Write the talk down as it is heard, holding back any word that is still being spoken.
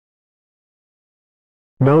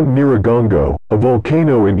Mount Nyiragongo, a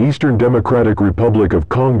volcano in Eastern Democratic Republic of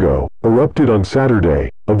Congo, erupted on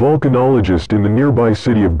Saturday, a volcanologist in the nearby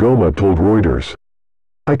city of Goma told Reuters.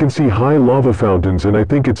 "I can see high lava fountains and I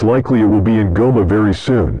think it's likely it will be in Goma very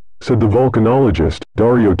soon," said the volcanologist,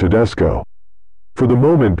 Dario Tedesco. "For the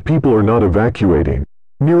moment people are not evacuating."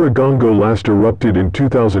 Nyiragongo last erupted in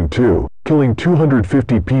 2002, killing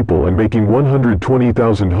 250 people and making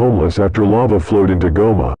 120,000 homeless after lava flowed into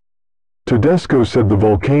Goma. Tedesco said the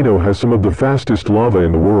volcano has some of the fastest lava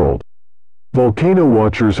in the world. Volcano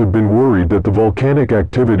watchers have been worried that the volcanic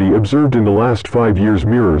activity observed in the last 5 years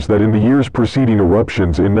mirrors that in the years preceding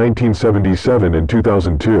eruptions in 1977 and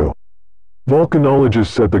 2002.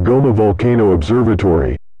 Volcanologists at the Goma Volcano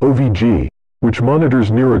Observatory, OVG, which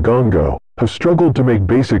monitors Nyiragongo, have struggled to make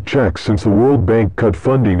basic checks since the World Bank cut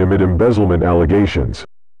funding amid embezzlement allegations.